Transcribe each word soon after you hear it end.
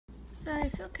So I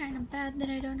feel kind of bad that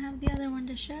I don't have the other one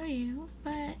to show you,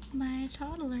 but my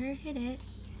toddler hid it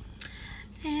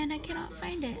and I cannot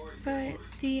find it. But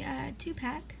the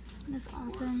 2-pack, this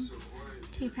awesome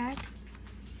 2-pack,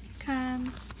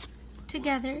 comes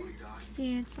together.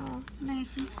 See, it's all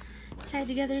nice and tied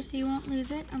together so you won't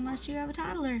lose it unless you have a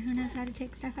toddler who knows how to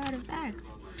take stuff out of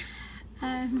bags.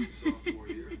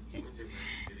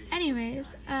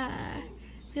 Anyways,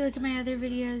 if you look at my other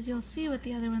videos, you'll see what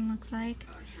the other one looks like.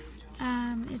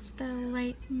 It's the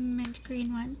light mint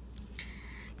green one,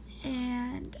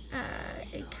 and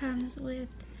it comes with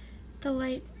the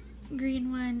light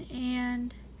green one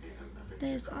and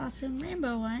this awesome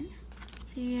rainbow one.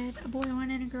 So you get a boy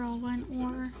one and a girl one,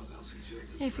 or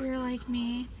if you're like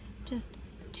me, just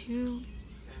 2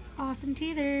 awesome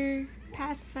teether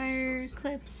pacifier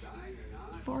clips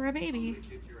for a baby,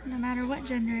 no matter what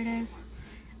gender it is.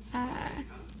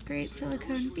 Great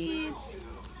silicone beads.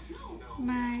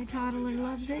 My toddler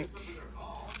loves it.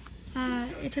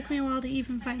 It took me a while to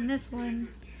even find this one,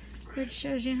 which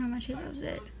shows you how much he loves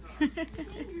it.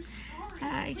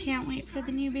 I can't wait for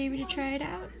the new baby to try it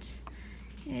out.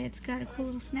 It's got a cool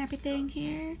little snappy thing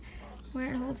here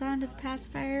where it holds on to the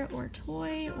pacifier or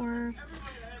toy or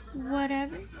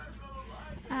whatever.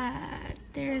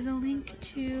 There is a link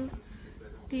to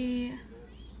the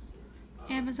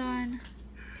Amazon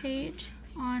page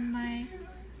on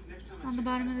the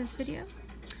bottom of this video.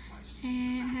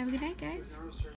 And have a good night, guys.